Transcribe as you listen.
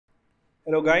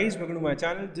Hello guys, welcome to my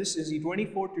channel. This is the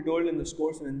 24th tutorial in this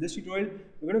course, and in this tutorial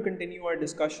we're going to continue our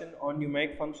discussion on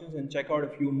numeric functions and check out a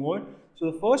few more. So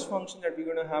the first function that we're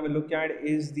going to have a look at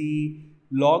is the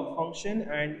log function,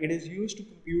 and it is used to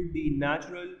compute the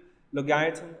natural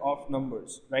logarithm of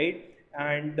numbers, right?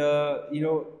 And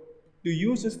to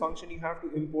use this function you have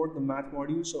to import the math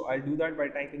module. So I'll do that by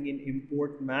typing in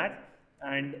import math,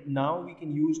 and now we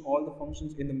can use all the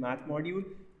functions in the math module.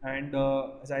 And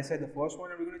as I said, the first one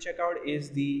that we're going to check out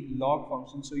is the log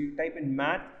function. So you type in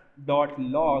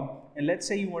math.log, and let's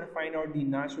say you want to find out the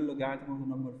natural logarithm of the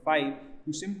number 5.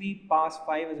 You simply pass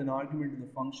 5 as an argument to the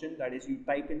function. That is, you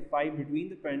type in 5 between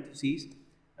the parentheses,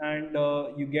 and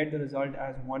you get the result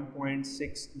as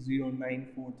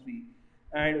 1.60943.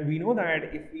 And we know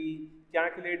that if we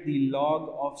calculate the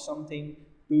log of something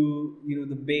to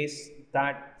the base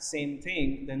that same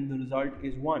thing, then the result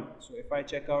is 1. So if I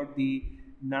check out the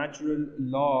natural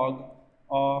log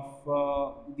of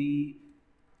the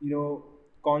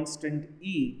constant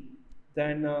e,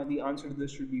 then the answer to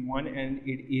this should be 1, and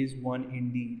it is 1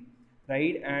 indeed,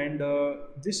 right? And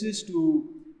this is to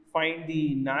find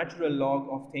the natural log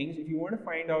of things. If you want to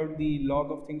find out the log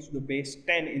of things to the base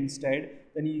 10 instead,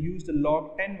 then you use the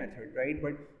log 10 method, right?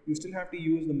 But you still have to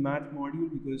use the math module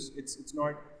because it's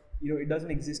not, it doesn't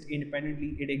exist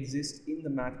independently, it exists in the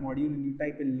math module. And you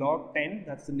type in log 10,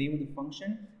 that's the name of the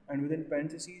function, and within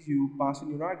parentheses you pass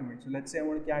in your argument. So let's say I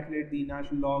want to calculate the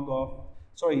natural log of,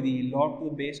 the log to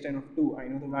the base 10 of 2. I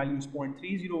know the value is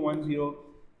 0.3010.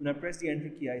 When I press the enter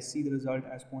key, I see the result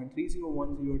as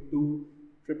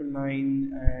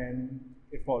 0.3010299, and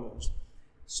it follows.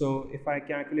 So if I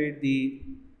calculate the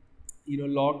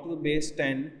log to the base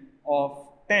 10 of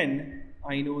 10,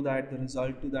 I know that the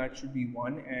result to that should be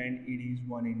 1, and it is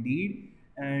 1 indeed.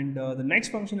 And the next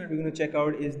function that we're going to check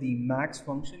out is the max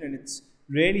function, and it's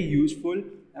really useful.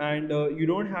 And you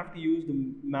don't have to use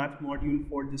the math module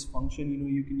for this function.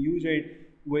 You can use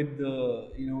it with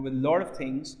with a lot of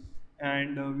things.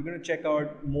 And we're going to check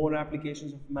out more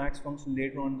applications of max function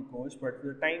later on in the course. But for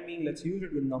the time being, let's use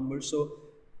it with numbers. So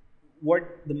what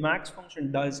the max function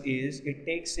does is it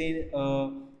takes in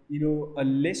a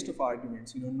list of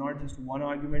arguments, not just one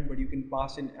argument, but you can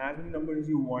pass in as many numbers as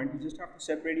you want. You just have to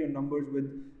separate your numbers with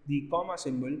the comma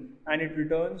symbol, and it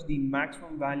returns the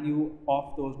maximum value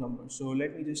of those numbers. So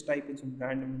let me just type in some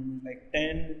random numbers like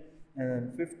 10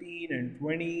 and 15 and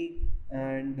 20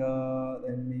 and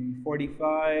then maybe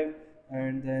 45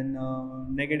 and then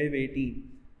negative 18,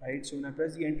 right? So when I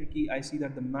press the enter key, I see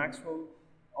that the maximum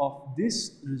of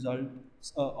this result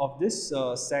of this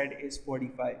set is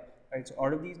 45, right? So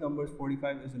out of these numbers,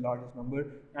 45 is the largest number.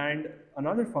 And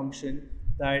another function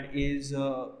that is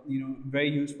very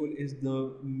useful is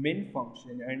the min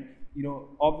function. And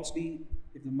obviously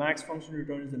if the max function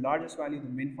returns the largest value, the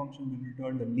min function will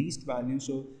return the least value.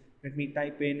 So let me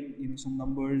type in some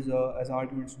numbers as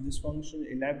arguments to this function: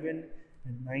 11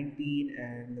 and 19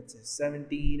 and let's say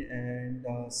 17 and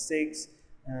 6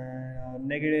 and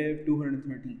negative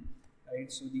 213,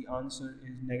 right? So the answer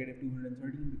is negative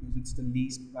 213 because it's the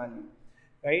least value,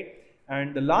 right?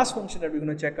 And the last function that we're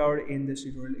going to check out in this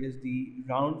tutorial is the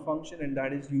round function, and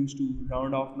that is used to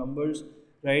round off numbers,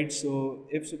 right? So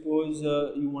if suppose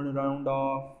you want to round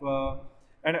off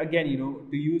and again,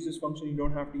 to use this function you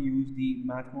don't have to use the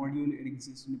math module. It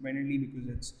exists independently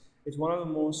because it's one of the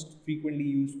most frequently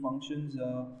used functions.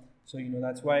 So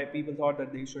that's why people thought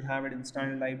that they should have it in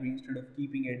standard library instead of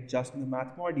keeping it just in the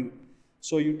math module.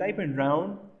 So you type in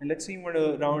round, and let's say you want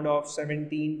to round off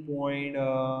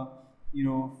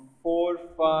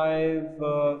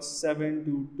 17.457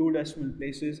 to 2 decimal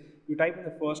places. You type in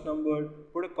the first number,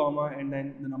 put a comma, and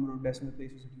then the number of decimal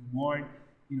places that you want.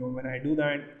 When I do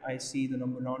that, I see the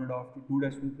number rounded off to 2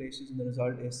 decimal places, and the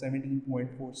result is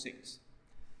 17.46.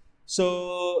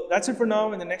 So that's it for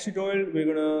now. In the next tutorial, we're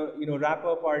gonna wrap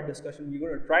up our discussion. We're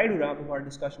gonna try to wrap up our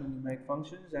discussion on numeric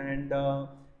functions. And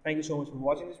thank you so much for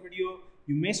watching this video.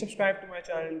 You may subscribe to my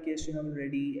channel in case you haven't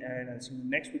already, and I'll see you in the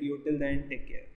next video. Till then, take care.